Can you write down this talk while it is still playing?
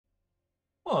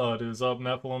What is up,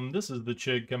 Nephilim? This is the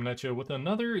Chig coming at you with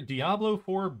another Diablo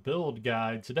 4 build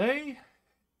guide. Today,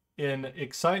 in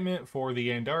excitement for the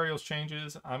Andariel's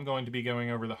changes, I'm going to be going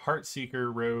over the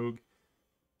Heartseeker rogue.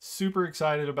 Super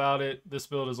excited about it. This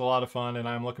build is a lot of fun, and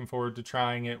I'm looking forward to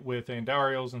trying it with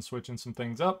Andariel's and switching some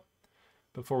things up.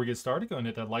 Before we get started, go and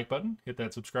hit that like button, hit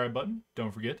that subscribe button.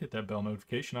 Don't forget, hit that bell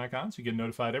notification icon so you get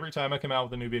notified every time I come out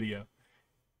with a new video.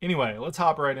 Anyway, let's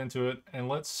hop right into it, and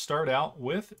let's start out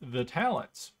with the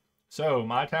talents. So,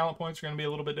 my talent points are going to be a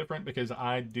little bit different because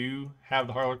I do have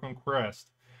the Harlequin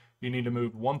crest. You need to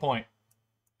move 1 point,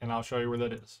 and I'll show you where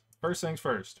that is. First things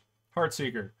first,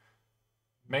 Heartseeker.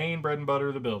 Main bread and butter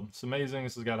of the build. It's amazing.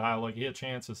 This has got a high lucky hit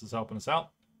chance. This is helping us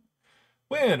out.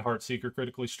 When Heartseeker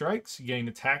critically strikes, you gain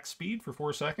attack speed for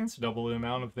 4 seconds, double the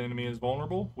amount if the enemy is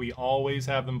vulnerable. We always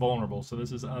have them vulnerable, so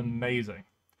this is amazing.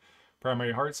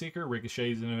 Primary Heartseeker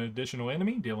ricochets an additional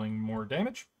enemy, dealing more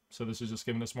damage. So this is just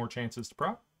giving us more chances to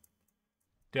proc.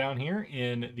 Down here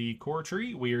in the core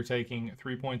tree, we are taking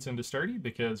 3 points into Sturdy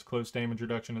because close damage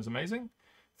reduction is amazing.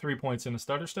 3 points into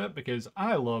Stutter Step because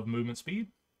I love movement speed.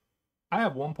 I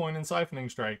have 1 point in Siphoning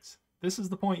Strikes. This is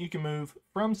the point you can move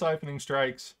from Siphoning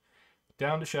Strikes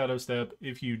down to Shadow Step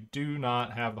if you do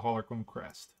not have the Harlequin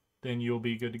crest. Then you'll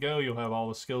be good to go. You'll have all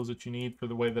the skills that you need for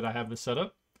the way that I have this set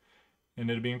up, and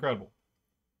it'll be incredible.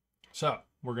 So,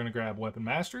 we're going to grab Weapon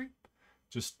Mastery.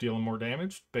 Just dealing more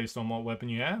damage based on what weapon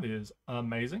you have is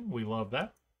amazing. We love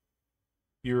that.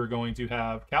 You're going to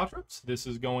have Caltrops. This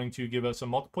is going to give us a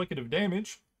multiplicative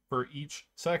damage for each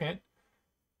second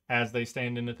as they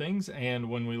stand into things. And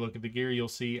when we look at the gear, you'll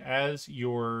see as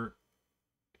your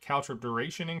Caltrop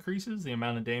duration increases, the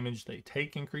amount of damage they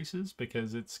take increases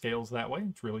because it scales that way.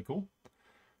 It's really cool.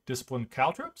 Disciplined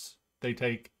Caltrops.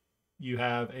 You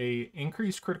have a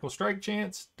increased critical strike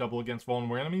chance, double against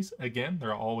vulnerable enemies. Again,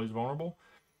 they're always vulnerable.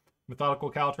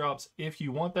 Methodical Caltrops, if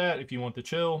you want that, if you want the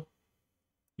chill,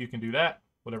 you can do that,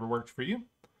 whatever works for you.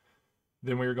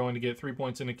 Then we're going to get 3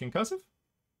 points into Concussive.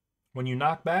 When you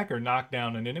knock back or knock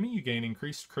down an enemy, you gain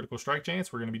increased critical strike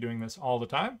chance. We're going to be doing this all the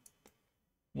time.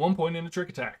 1 point into Trick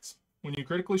Attacks. When you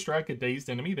critically strike a dazed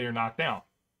enemy, they are knocked down.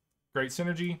 Great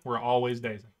synergy, we're always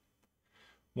dazing.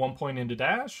 1 point into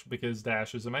Dash, because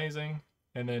Dash is amazing.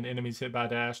 And then enemies hit by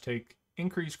Dash take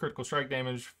increased critical strike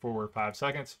damage for 5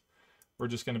 seconds. We're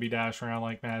just going to be dashing around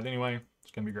like mad anyway.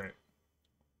 It's going to be great.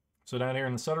 So down here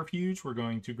in the Subterfuge, we're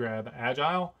going to grab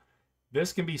Agile.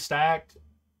 This can be stacked.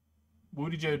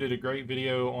 Woody Joe did a great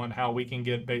video on how we can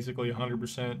get basically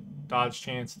 100% dodge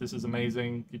chance. This is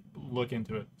amazing. Look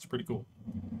into it. It's pretty cool.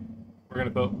 We're going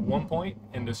to put 1 point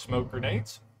into Smoke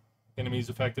Grenades. Enemies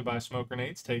affected by smoke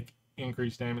grenades take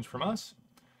increased damage from us.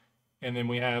 And then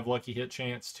we have lucky hit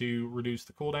chance to reduce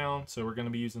the cooldown, so we're going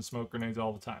to be using smoke grenades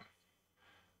all the time.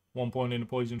 1 point into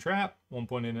Poison Trap, 1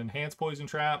 point in Enhanced Poison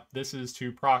Trap. This is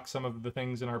to proc some of the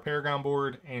things in our Paragon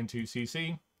Board and to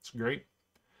CC. It's great.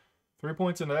 3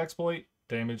 points into Exploit,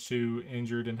 damage to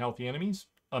injured and healthy enemies.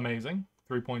 Amazing.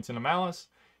 3 points into Malice,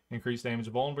 increased damage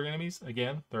to vulnerable enemies.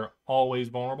 Again, they're always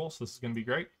vulnerable, so this is going to be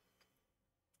great.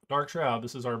 Dark Shroud,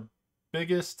 this is our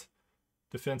biggest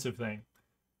defensive thing.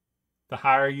 The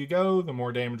higher you go, the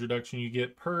more damage reduction you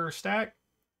get per stack.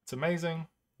 It's amazing.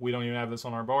 We don't even have this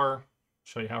on our bar. I'll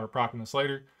show you how we're procking this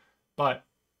later. But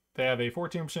they have a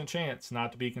 14% chance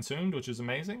not to be consumed, which is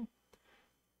amazing.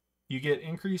 You get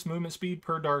increased movement speed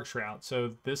per Dark Shroud.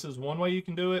 So this is one way you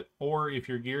can do it. Or if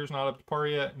your gear's not up to par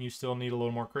yet and you still need a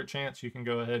little more crit chance, you can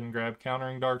go ahead and grab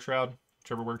Countering Dark Shroud,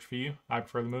 whichever works for you. I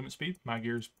prefer the movement speed. My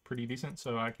gear's pretty decent,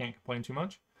 so I can't complain too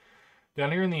much.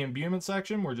 Down here in the imbuement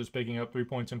section, we're just picking up 3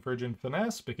 points in Frigid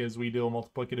Finesse because we deal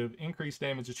multiplicative increased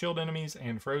damage to chilled enemies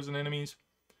and frozen enemies.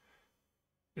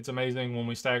 It's amazing when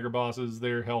we stagger bosses,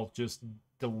 their health just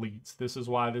deletes. This is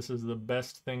why this is the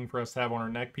best thing for us to have on our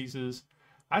neck pieces.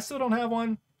 I still don't have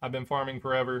one. I've been farming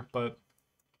forever, but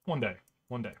one day.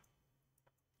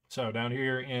 So down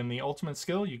here in the ultimate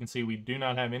skill, you can see we do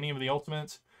not have any of the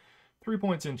ultimates. 3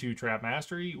 points into Trap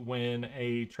Mastery. When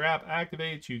a trap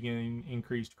activates, you gain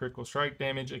increased critical strike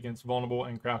damage against vulnerable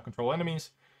and crowd control enemies.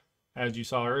 As you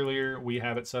saw earlier, we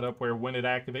have it set up where when it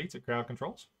activates, it crowd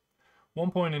controls.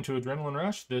 1 point into Adrenaline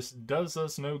Rush. This does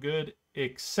us no good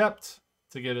except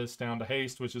to get us down to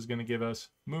haste, which is going to give us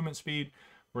movement speed.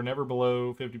 We're never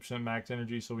below 50% max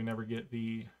energy, so we never get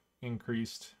the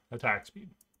increased attack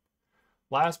speed.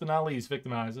 Last but not least,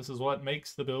 Victimize. This is what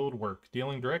makes the build work.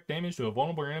 Dealing direct damage to a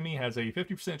vulnerable enemy has a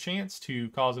 50% chance to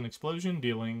cause an explosion,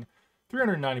 dealing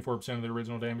 394% of the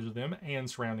original damage to them and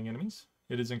surrounding enemies.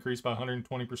 It is increased by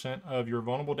 120% of your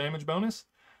vulnerable damage bonus.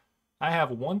 I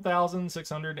have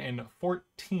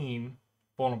 1,614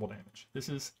 vulnerable damage. This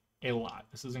is a lot.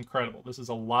 This is incredible. This is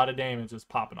a lot of damage that's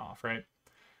popping off, right?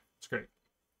 It's great.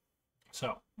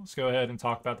 So let's go ahead and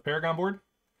talk about the Paragon Board.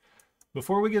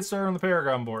 Before we get started on the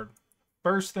Paragon Board,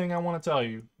 first thing I want to tell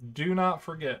you, do not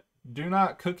forget, do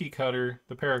not cookie cutter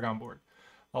the Paragon Board.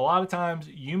 A lot of times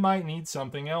you might need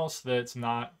something else that's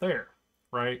not there,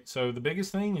 right? So the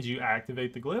biggest thing is you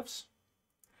activate the glyphs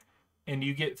and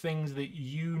you get things that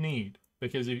you need,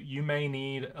 because you may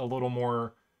need a little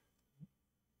more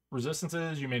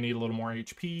resistances, you may need a little more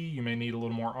HP, you may need a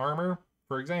little more armor.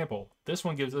 For example, this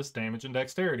one gives us damage and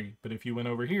dexterity, but if you went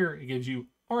over here, it gives you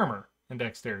armor and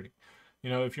dexterity. You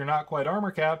know, if you're not quite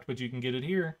armor capped, but you can get it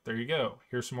here, there you go.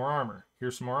 Here's some more armor.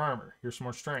 Here's some more armor. Here's some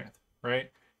more strength,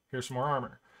 right? Here's some more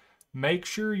armor. Make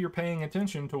sure you're paying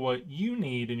attention to what you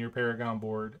need in your Paragon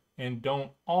board and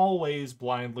don't always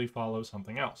blindly follow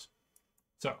something else.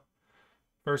 So,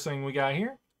 first thing we got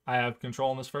here, I have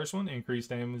control on this first one.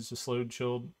 Increased damage to slowed,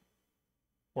 chilled,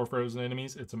 or frozen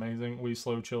enemies. It's amazing. We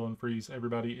slow, chill, and freeze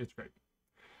everybody. It's great.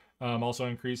 Also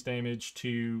increased damage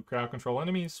to crowd control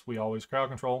enemies. We always crowd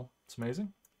control. It's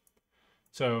amazing.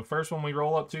 So first one we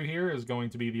roll up to here is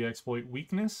going to be the exploit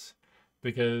weakness,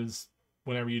 because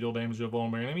whenever you deal damage to a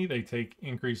vulnerable enemy, they take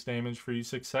increased damage for you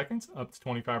 6 seconds, up to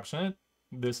 25%.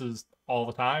 This is all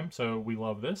the time, so we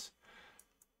love this.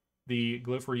 The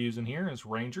glyph we're using here is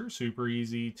Ranger. Super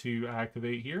easy to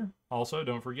activate here. Also,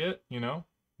 don't forget, you know,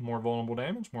 more vulnerable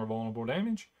damage, more vulnerable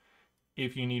damage.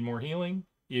 If you need more healing,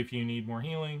 if you need more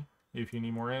healing, if you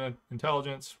need more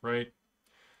intelligence, right?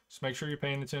 Just make sure you're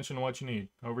paying attention to what you need.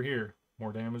 Over here,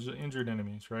 more damage to injured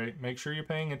enemies, right? Make sure you're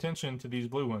paying attention to these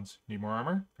blue ones. Need more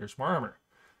armor? There's more armor,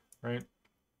 right?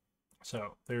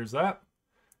 So there's that.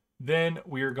 Then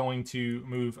we are going to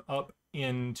move up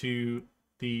into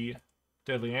the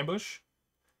Deadly Ambush,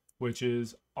 which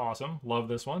is awesome. Love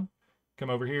this one. Come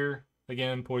over here.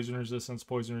 Again, poison resistance,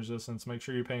 poison resistance. Make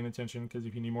sure you're paying attention, because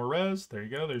if you need more res, there you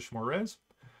go. There's more res.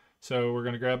 So we're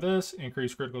going to grab this.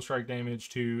 Increase critical strike damage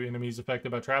to enemies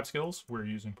affected by trap skills. We're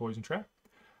using Poison Trap.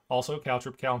 Also,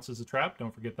 Caltrip counts as a trap.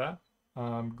 Don't forget that.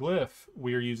 Glyph,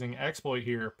 we are using Exploit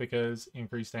here because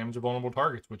increased damage to vulnerable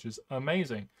targets, which is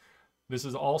amazing. This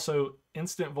is also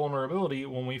instant vulnerability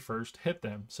when we first hit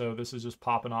them. So this is just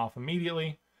popping off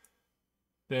immediately.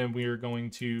 Then we are going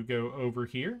to go over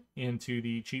here into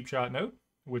the Cheap Shot node,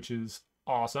 which is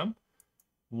awesome.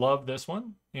 Love this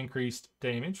one. Increased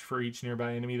damage for each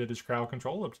nearby enemy that is crowd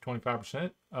control, up to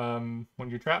 25%. When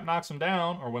your trap knocks them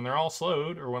down, or when they're all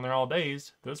slowed, or when they're all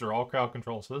dazed, those are all crowd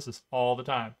control. So this is all the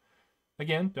time.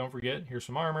 Again, don't forget, here's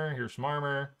some armor, here's some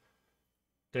armor.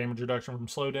 Damage reduction from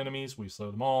slowed enemies. We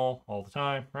slow them all the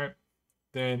time, right?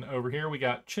 Then over here we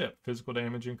got Chip. Physical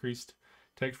damage increased.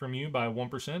 Take from you by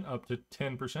 1% up to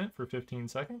 10% for 15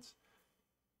 seconds.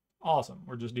 Awesome.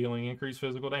 We're just dealing increased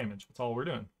physical damage. That's all we're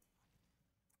doing.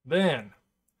 Then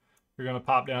you're going to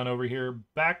pop down over here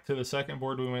back to the second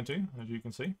board we went to, as you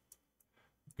can see.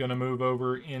 Going to move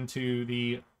over into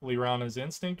the Lyrana's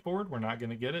Instinct board. We're not going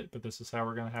to get it, but this is how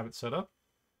we're going to have it set up.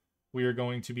 We are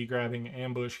going to be grabbing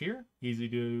Ambush here. Easy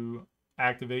to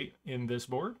activate in this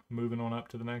board. Moving on up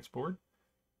to the next board.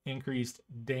 Increased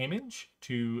damage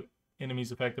to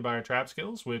enemies affected by our trap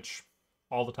skills, which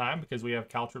all the time because we have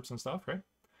caltrips and stuff, right?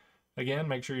 Again,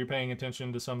 make sure you're paying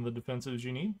attention to some of the defensives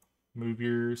you need. Move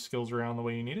your skills around the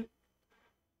way you need it.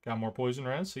 Got more poison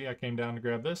res. See, I came down to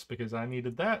grab this because I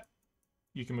needed that.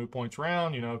 You can move points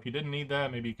around. You know, if you didn't need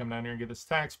that, maybe you come down here and get this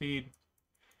attack speed.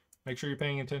 Make sure you're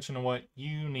paying attention to what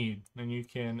you need, and you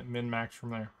can min-max from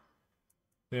there.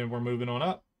 Then we're moving on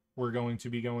up. We're going to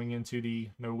be going into the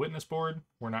No Witness board.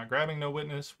 We're not grabbing No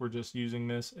Witness. We're just using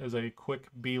this as a quick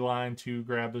beeline to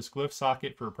grab this glyph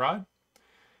socket for Pride.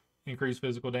 Increase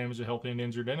physical damage to healthy and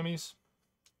injured enemies,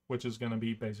 which is going to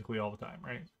be basically all the time,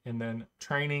 right? And then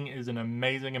training is an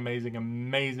amazing, amazing,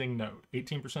 amazing node.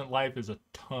 18% life is a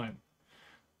ton.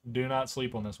 Do not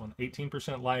sleep on this one.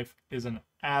 18% life is an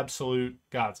absolute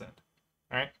godsend.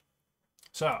 All right?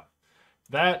 So,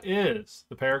 that is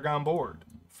the Paragon board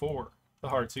for the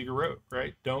Heartseeker Rogue,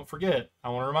 right? Don't forget, I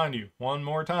want to remind you one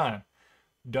more time,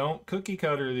 don't cookie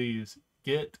cutter these.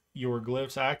 Get your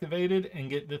glyphs activated and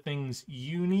get the things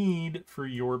you need for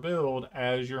your build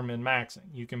as you're min-maxing.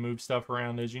 You can move stuff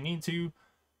around as you need to,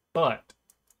 but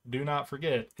do not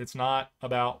forget, it's not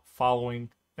about following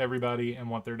everybody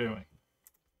and what they're doing.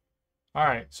 All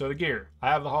right, so the gear. I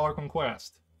have the Holocron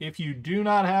Quest. If you do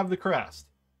not have the crest,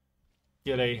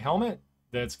 get a helmet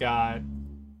that's got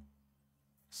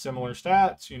similar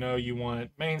stats. You know, you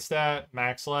want main stat,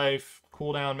 max life,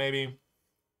 cooldown maybe.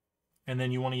 And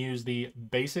then you want to use the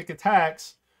basic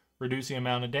attacks, reduce the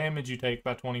amount of damage you take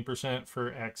by 20%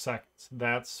 for X seconds.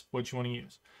 That's what you want to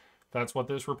use. That's what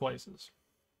this replaces.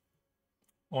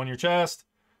 On your chest,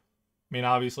 I mean,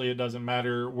 obviously it doesn't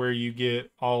matter where you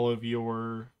get all of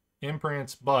your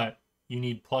imprints, but you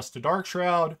need plus to Dark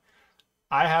Shroud.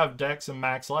 I have Dex and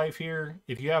max life here.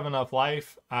 If you have enough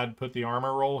life, I'd put the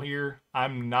armor roll here.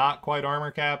 I'm not quite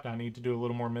armor capped. I need to do a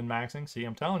little more min-maxing. See,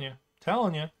 I'm telling you.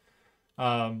 Telling you.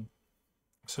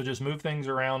 So just move things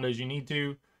around as you need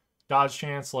to. Dodge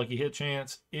chance, lucky hit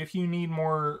chance. If you need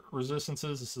more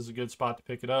resistances, this is a good spot to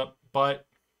pick it up. But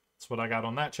that's what I got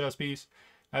on that chest piece.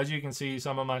 As you can see,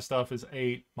 some of my stuff is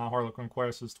 8. My Harlequin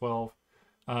Quest is 12.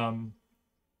 On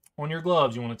your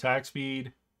gloves, you want attack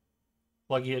speed,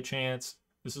 lucky hit chance.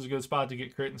 This is a good spot to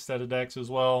get crit instead of dex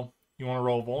as well. You want to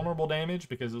roll vulnerable damage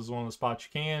because this is one of the spots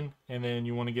you can. And then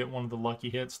you want to get one of the lucky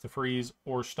hits to freeze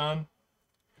or stun.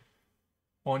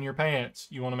 On your pants,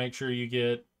 you want to make sure you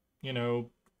get, you know,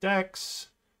 dex,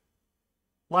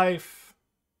 life.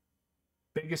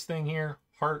 Biggest thing here,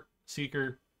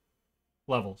 Heartseeker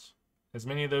levels. As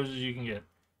many of those as you can get.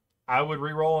 I would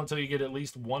re-roll until you get at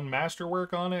least one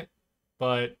masterwork on it,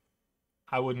 but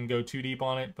I wouldn't go too deep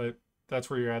on it, but that's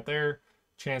where you're at there.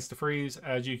 Chance to freeze.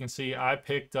 As you can see, I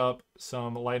picked up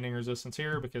some lightning resistance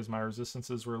here because my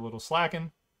resistances were a little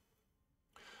slacking.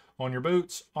 On your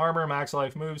boots, armor, max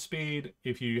life, move speed.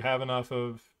 If you have enough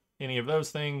of any of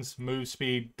those things, move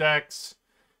speed, dex,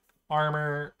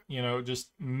 armor, you know, just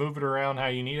move it around how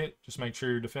you need it. Just make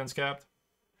sure you're defense capped.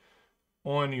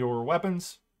 On your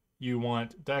weapons, you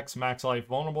want dex, max life,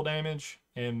 vulnerable damage,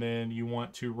 and then you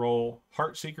want to roll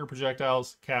Heartseeker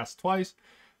projectiles cast twice.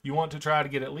 You want to try to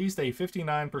get at least a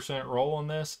 59% roll on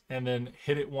this and then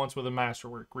hit it once with a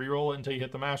masterwork. Reroll it until you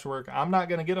hit the masterwork. I'm not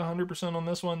going to get 100% on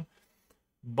this one,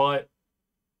 but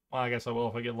well, I guess I will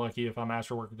if I get lucky if I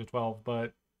masterwork to 12,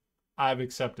 but I've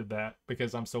accepted that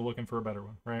because I'm still looking for a better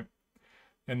one, right?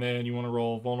 And then you want to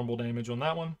roll vulnerable damage on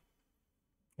that one.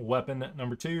 Weapon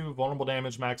number 2, vulnerable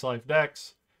damage, max life,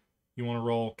 dex. You want to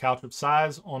roll caltrip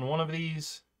size on one of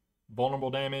these,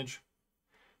 vulnerable damage.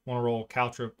 You want to roll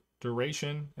caltrip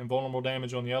duration and vulnerable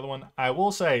damage on the other one. I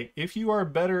will say, if you are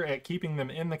better at keeping them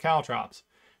in the caltrops,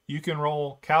 you can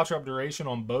roll caltrop duration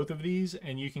on both of these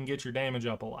and you can get your damage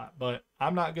up a lot. But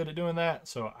I'm not good at doing that,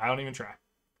 so I don't even try.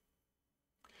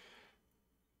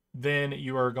 Then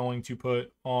you are going to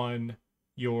put on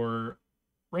your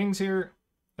rings here.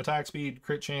 Attack speed,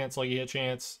 crit chance, lucky hit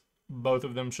chance. Both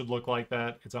of them should look like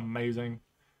that. It's amazing.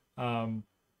 I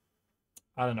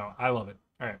don't know. I love it.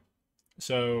 All right.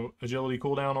 So agility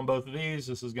cooldown on both of these.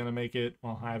 This is going to make it,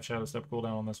 well, I have shadow step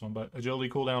cooldown on this one, but agility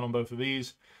cooldown on both of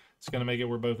these. It's going to make it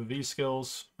where both of these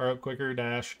skills are up quicker,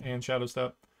 dash and shadow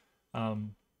step.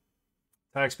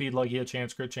 Attack speed, lucky hit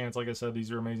chance, crit chance. Like I said,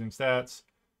 these are amazing stats.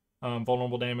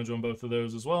 Vulnerable damage on both of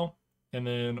those as well. And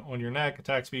then on your neck,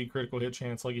 attack speed, critical hit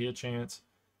chance, lucky hit chance.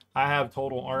 I have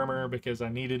total armor because I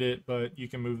needed it, but you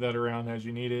can move that around as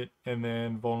you need it. And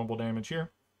then vulnerable damage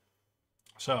here.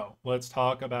 So let's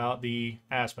talk about the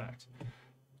aspects.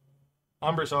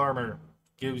 Umbrous armor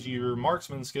gives your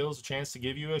marksman skills a chance to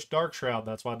give you a Dark Shroud.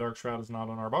 That's why Dark Shroud is not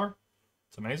on our bar.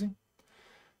 It's amazing.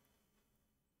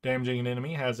 Damaging an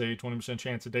enemy has a 20%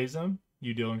 chance to daze them.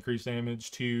 You deal increased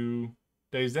damage to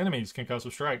dazed enemies,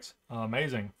 concussive strikes.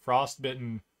 Amazing.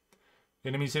 Frostbitten.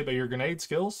 Enemies hit by your grenade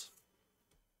skills.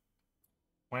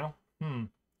 Well, it's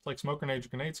like smoke grenade, your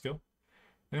grenade skill.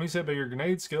 Enemies hit by your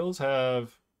grenade skills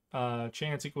have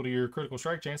chance equal to your critical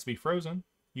strike chance to be frozen.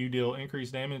 You deal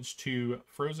increased damage to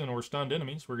frozen or stunned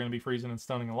enemies. We're going to be freezing and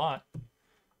stunning a lot.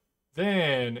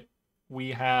 Then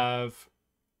we have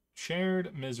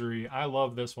Shared Misery. I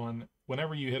love this one.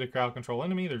 Whenever you hit a crowd control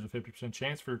enemy, there's a 50%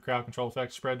 chance for your crowd control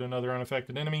effect to spread to another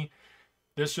unaffected enemy.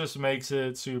 This just makes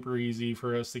it super easy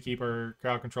for us to keep our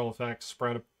crowd control effects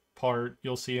spread apart.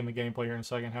 You'll see in the gameplay here in a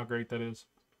second how great that is.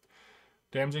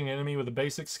 Damaging an enemy with a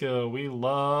basic skill. We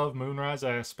love Moonrise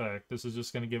Aspect. This is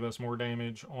just going to give us more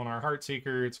damage on our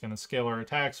Heartseeker. It's going to scale our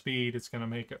attack speed. It's going to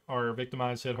make our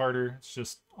victimize hit harder. It's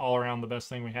just all around the best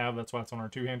thing we have. That's why it's on our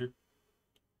two-hander.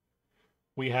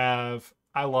 We have,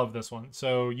 I love this one.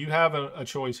 So you have a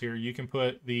choice here. You can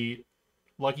put the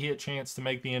lucky hit chance to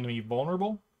make the enemy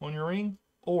vulnerable on your ring,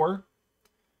 or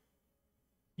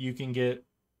you can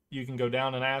go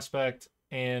down an aspect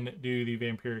and do the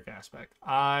vampiric aspect.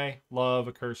 I love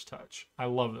a cursed touch. I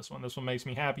love this one. This one makes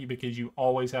me happy because you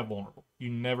always have vulnerable. You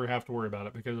never have to worry about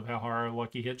it because of how high our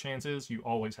lucky hit chance is. You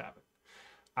always have it.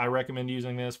 I recommend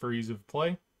using this for ease of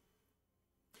play.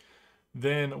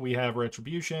 Then we have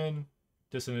retribution.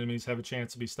 Distant enemies have a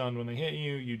chance to be stunned when they hit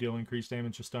you. You deal increased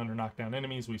damage to stun or knock down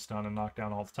enemies. We stun and knock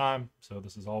down all the time, so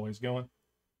this is always going.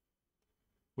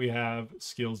 We have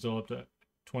skills deal up to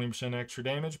 20% extra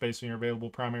damage based on your available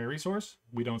primary resource.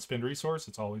 We don't spend resource.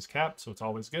 It's always capped, so it's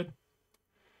always good.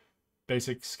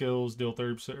 Basic skills deal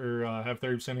 30% or have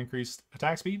 30% increased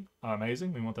attack speed.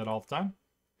 Amazing. We want that all the time.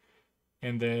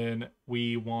 And then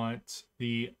we want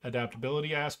the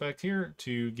adaptability aspect here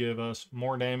to give us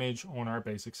more damage on our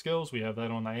basic skills. We have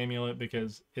that on the amulet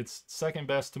because it's second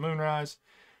best to Moonrise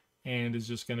and is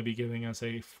just going to be giving us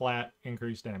a flat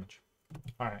increased damage.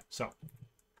 All right, so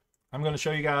I'm going to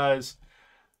show you guys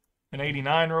an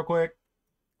 89 real quick.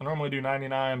 I normally do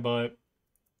 99, but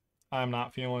I'm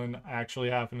not feeling actually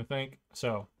having to think.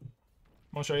 So I'm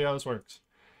going to show you how this works.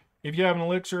 If you have an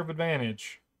elixir of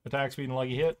advantage, attack speed and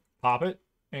lucky hit, pop it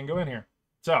and go in here.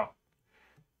 So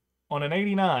on an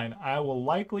 89, I will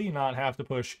likely not have to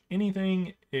push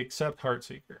anything except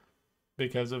Heartseeker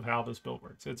because of how this build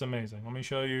works. It's amazing. Let me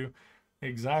show you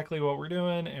exactly what we're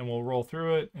doing and we'll roll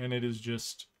through it, and it is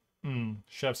just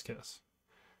chef's kiss.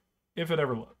 If it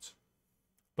ever loads.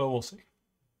 But we'll see.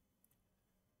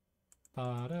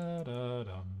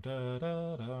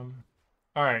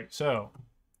 Alright, so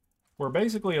we're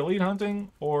basically elite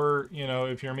hunting, or, you know,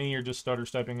 if you're me, you're just stutter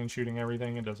stepping and shooting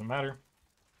everything. It doesn't matter.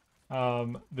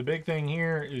 The big thing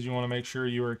here is you want to make sure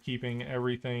you are keeping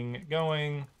everything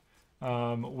going.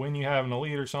 When you have an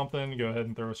elite or something, go ahead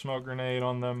and throw a smoke grenade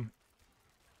on them.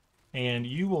 And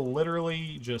you will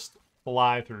literally just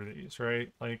fly through these, right?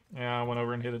 Like, yeah, I went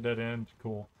over and hit a dead end.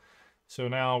 Cool. So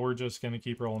now we're just going to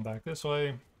keep rolling back this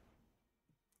way.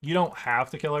 You don't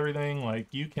have to kill everything. Like,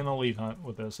 you can elite hunt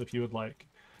with this if you would like.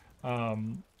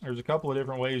 There's a couple of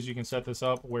different ways you can set this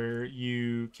up where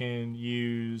you can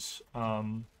use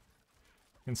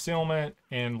concealment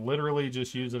and literally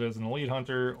just use it as an elite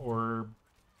hunter or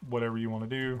whatever you want to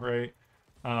do, right?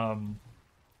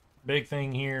 Big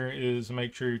thing here is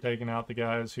make sure you're taking out the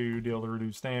guys who deal the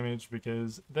reduced damage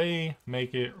because they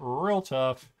make it real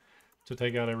tough to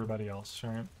take out everybody else,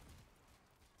 right?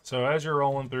 So as you're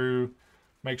rolling through,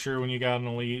 make sure when you got an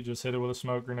elite, just hit it with a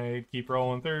smoke grenade, keep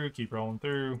rolling through, keep rolling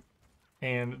through.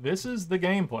 And this is the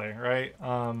gameplay, right?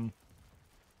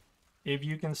 If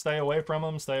you can stay away from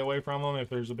them, stay away from them. If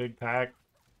there's a big pack,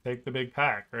 take the big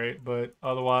pack, right? But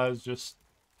otherwise, just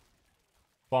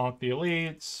bonk the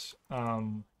elites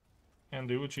and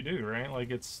do what you do, right?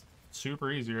 Like, it's super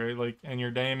easy, right? Like, and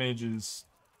your damage is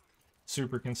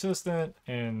super consistent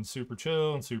and super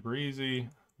chill and super easy.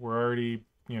 We're already,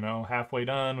 you know, halfway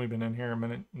done. We've been in here a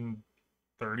minute and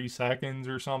 30 seconds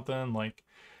or something. Like,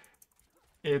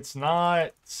 it's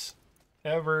not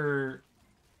ever,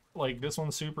 like, this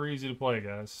one's super easy to play,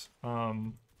 guys.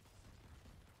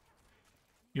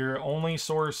 Your only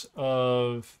source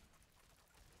of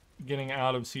getting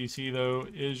out of CC, though,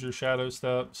 is your shadow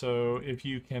step. So if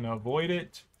you can avoid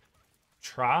it,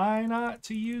 try not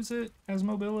to use it as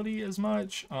mobility as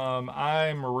much.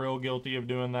 I'm real guilty of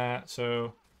doing that,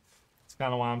 so it's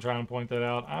kind of why I'm trying to point that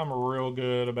out. I'm real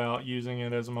good about using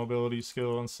it as a mobility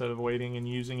skill instead of waiting and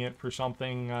using it for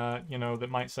something, you know,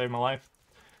 that might save my life.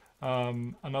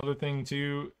 Another thing,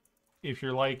 too, if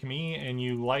you're like me and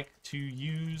you like to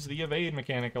use the evade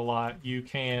mechanic a lot, you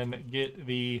can get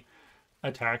the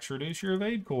attacks reduce your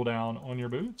evade cooldown on your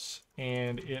boots,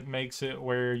 and it makes it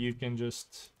where you can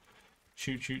just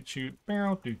shoot,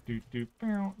 barrel, do,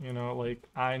 barrel. You know, like,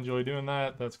 I enjoy doing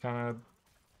that. That's kind of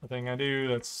the thing I do.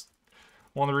 That's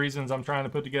one of the reasons I'm trying to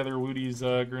put together Woody's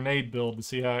grenade build to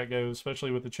see how it goes,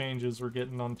 especially with the changes we're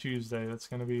getting on Tuesday. That's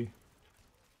gonna be,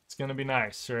 it's gonna be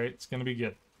nice, right? It's gonna be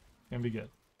good. It's gonna be good.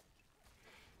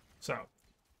 So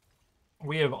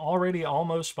we have already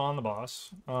almost spawned the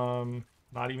boss.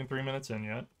 Not even 3 minutes in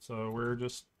yet, so we're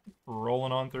just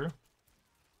rolling on through.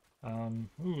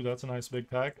 Ooh, that's a nice big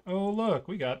pack. Oh, look,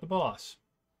 we got the boss.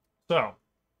 So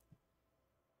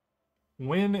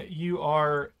when you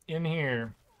are in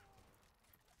here,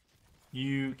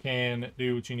 you can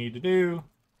do what you need to do.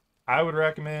 I would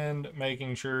recommend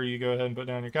making sure you go ahead and put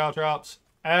down your caltrops.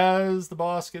 As the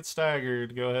boss gets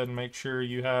staggered, go ahead and make sure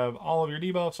you have all of your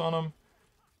debuffs on them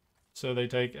so they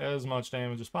take as much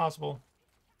damage as possible.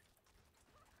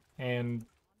 And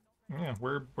yeah,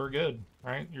 we're good,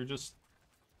 right? You're just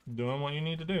doing what you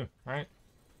need to do, right?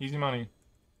 Easy money.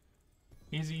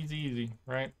 Easy,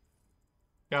 right?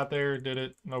 Got there, did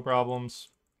it, no problems.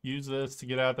 Use this to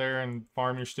get out there and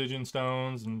farm your Stygian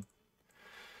stones and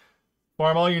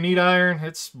farm all your neat iron.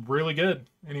 It's really good.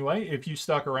 Anyway, if you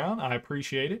stuck around, I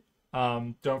appreciate it.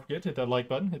 Don't forget to hit that like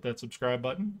button, hit that subscribe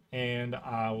button, and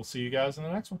I will see you guys in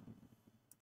the next one.